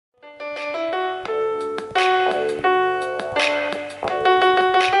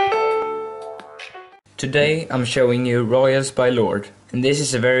Today I'm showing you Royals by Lorde, and this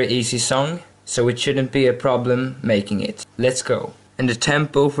is a very easy song, so it shouldn't be a problem making it. Let's go. And the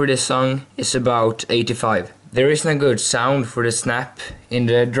tempo for this song is about 85. There isn't a good sound for the snap in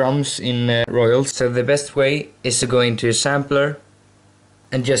the drums in Royals, so the best way is to go into a sampler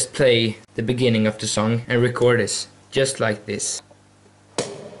and just play the beginning of the song and record this, just like this.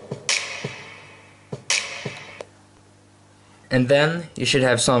 And then you should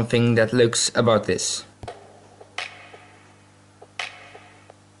have something that looks about this.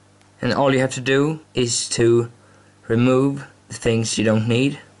 And all you have to do is to remove the things you don't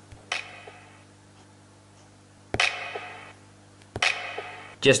need.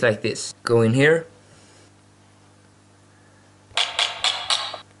 Just like this. Go in here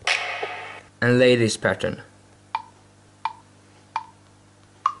and lay this pattern.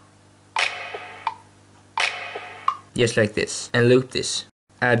 Just like this. And loop this.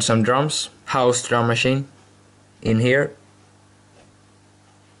 Add some drums, house drum machine in here,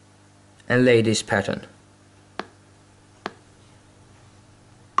 and lay this pattern.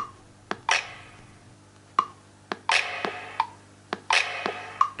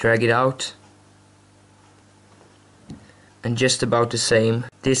 Drag it out, and just about the same,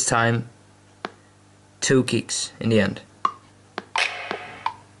 this time 2 kicks in the end.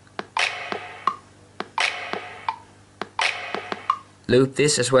 Loop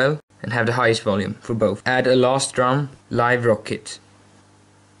this as well and have the highest volume for both. Add a last drum, live rocket.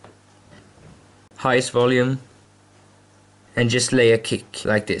 Highest volume, and just lay a kick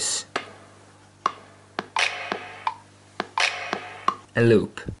like this. And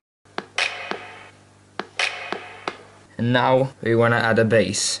loop. And now we want to add a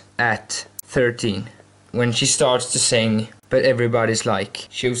bass at 13. When she starts to sing, but everybody's like,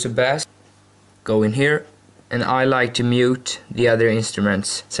 choose a bass, go in here, and I like to mute the other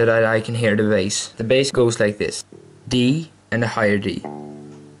instruments so that I can hear the bass. The bass goes like this, D and a higher D.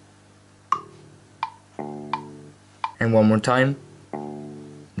 And one more time,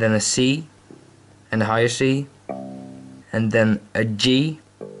 then a C and a higher C, and then a G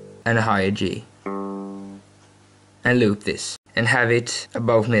and a higher G. And loop this, and have it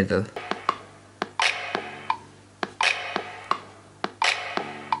above middle.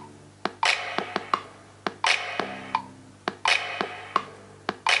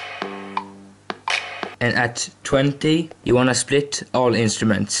 And at 20, you want to split all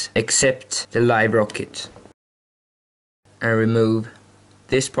instruments except the live rocket. And remove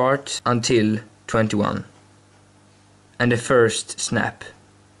this part until 21. And the first snap.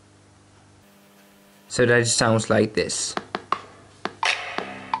 So that it sounds like this.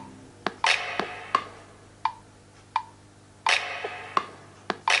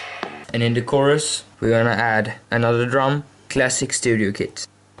 And in the chorus, we're gonna add another drum, classic studio kit.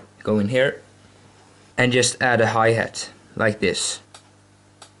 Go in here. And just add a hi-hat, like this.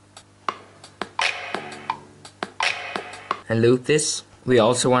 And loop this. We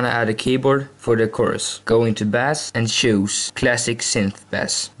also want to add a keyboard for the chorus. Go into bass and choose classic synth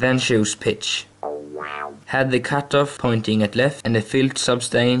bass. Then choose pitch. Have the cutoff pointing at left and the filter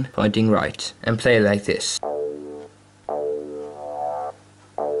sustain pointing right. And play like this.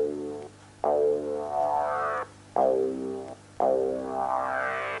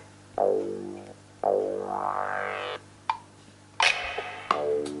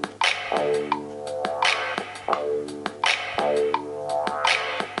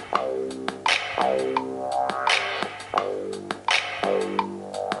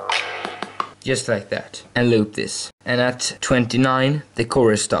 Just like that, and loop this. And at 29 the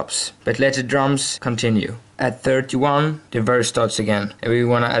chorus stops, but let the drums continue. At 31 the verse starts again, and we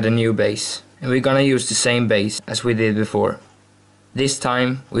want to add a new bass, and we're gonna use the same bass as we did before. This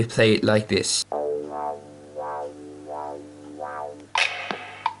time we play it like this.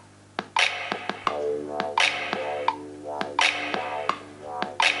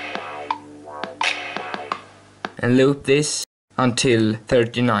 And loop this until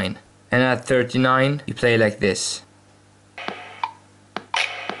 39. And at 39, you play like this.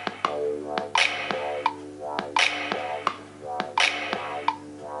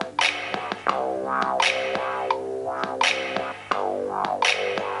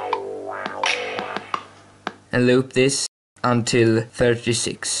 And loop this until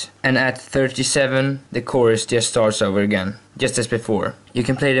 36. And at 37, the chorus just starts over again, just as before. You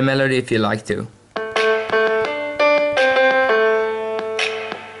can play the melody if you like to.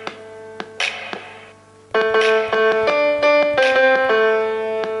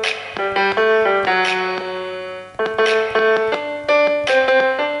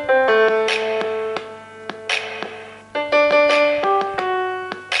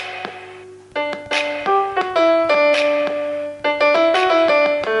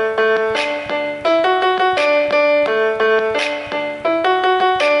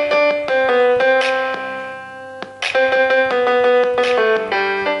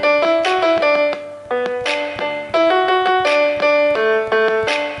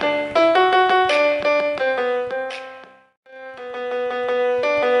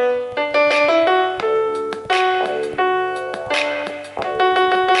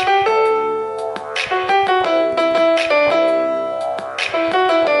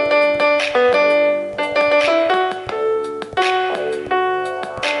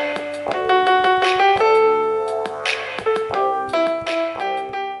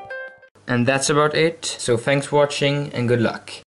 And that's about it, so thanks for watching and good luck.